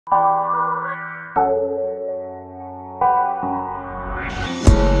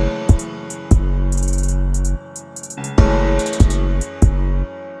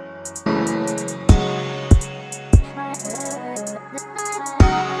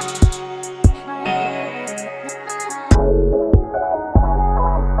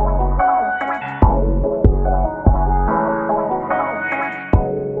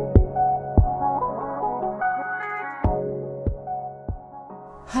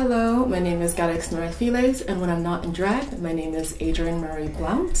Hello, my name is godxnoirphiles, and when I'm not in drag, my name is Adrienne Marie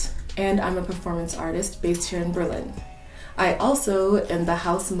Blount, and I'm a performance artist based here in Berlin. I also am the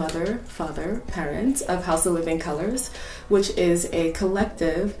house mother, father, parent of House of Living Colors, which is a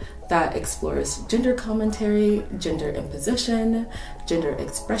collective that explores gender commentary, gender imposition, gender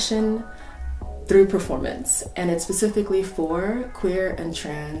expression through performance, and it's specifically for queer and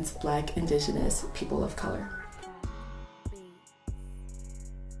trans, Black, Indigenous people of color.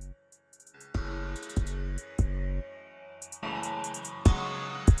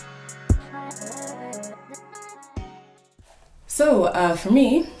 So for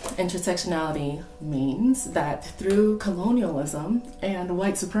me, intersectionality means that through colonialism and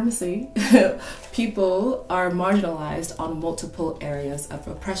white supremacy, people are marginalized on multiple areas of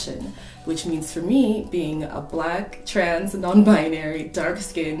oppression, which means for me, being a Black, trans, non-binary,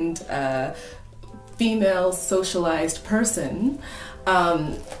 dark-skinned, female socialized person,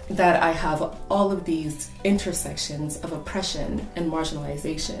 that I have all of these intersections of oppression and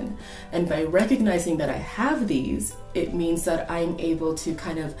marginalization. And by recognizing that I have these, it means that I'm able to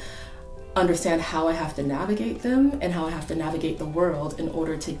kind of understand how I have to navigate them and how I have to navigate the world in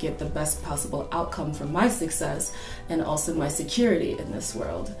order to get the best possible outcome for my success and also my security in this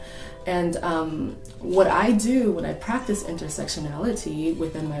world. And what I do when I practice intersectionality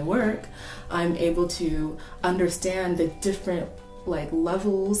within my work, I'm able to understand the different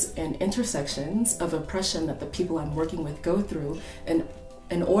levels and intersections of oppression that the people I'm working with go through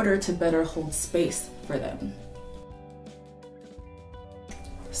in order to better hold space for them.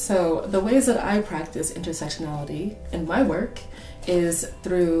 So the ways that I practice intersectionality in my work is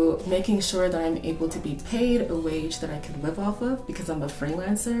through making sure that I'm able to be paid a wage that I can live off of, because I'm a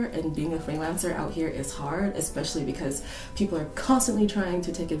freelancer, and being a freelancer out here is hard, especially because people are constantly trying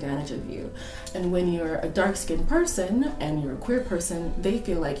to take advantage of you. And when you're a dark-skinned person and you're a queer person, they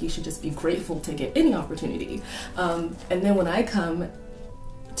feel like you should just be grateful to get any opportunity. And then when I come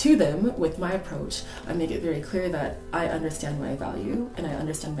to them with my approach, I make it very clear that I understand my value and I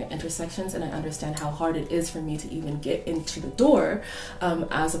understand my intersections and I understand how hard it is for me to even get into the door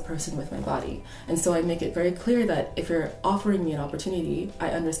as a person with my body. And so I make it very clear that if you're offering me an opportunity, I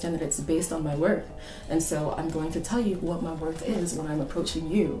understand that it's based on my worth. And so I'm going to tell you what my worth is when I'm approaching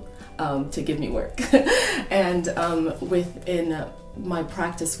you to give me work. And within my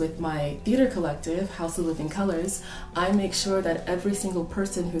practice with my theater collective, House of Living Colors, I make sure that every single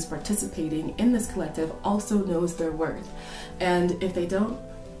person who's participating in this collective also knows their worth. And if they don't,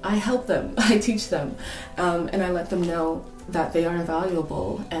 I help them, I teach them, and I let them know that they are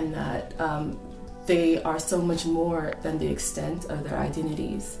valuable and that they are so much more than the extent of their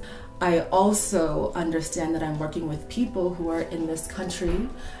identities. I also understand that I'm working with people who are in this country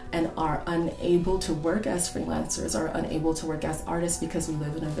and are unable to work as freelancers, or unable to work as artists, because we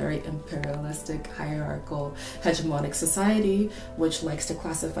live in a very imperialistic, hierarchical, hegemonic society, which likes to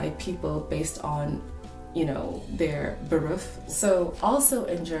classify people based on, you know, their beruf. So also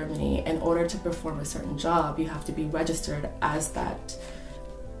in Germany, in order to perform a certain job, you have to be registered as that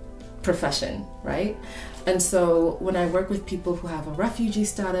profession, right? And so when I work with people who have a refugee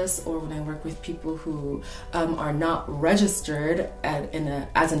status, or when I work with people who are not registered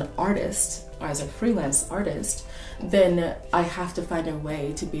as an artist or as a freelance artist, then I have to find a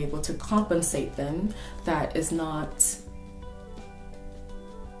way to be able to compensate them that is not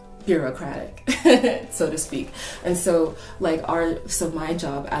bureaucratic, so to speak. And so my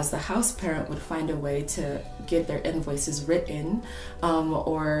job as the house parent would find a way to get their invoices written,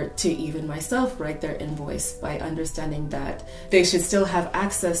 or to even myself write their invoice, by understanding that they should still have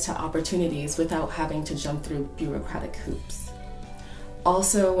access to opportunities without having to jump through bureaucratic hoops.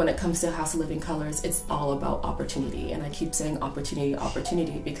 Also, when it comes to House of Living Colors, it's all about opportunity, and I keep saying opportunity,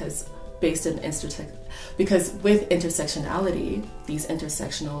 opportunity, because with intersectionality, these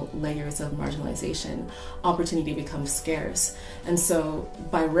intersectional layers of marginalization, opportunity becomes scarce. And so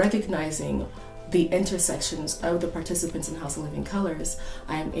by recognizing the intersections of the participants in House of Living Colors,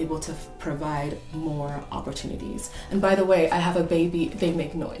 I am able to provide more opportunities. And by the way, I have a baby, they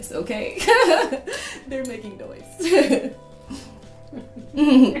make noise, okay? They're making noise.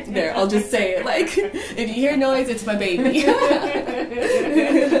 There, I'll just say it. Like, if you hear noise, it's my baby.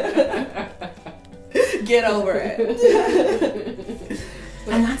 Get over it.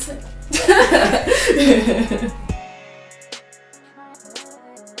 And that's it.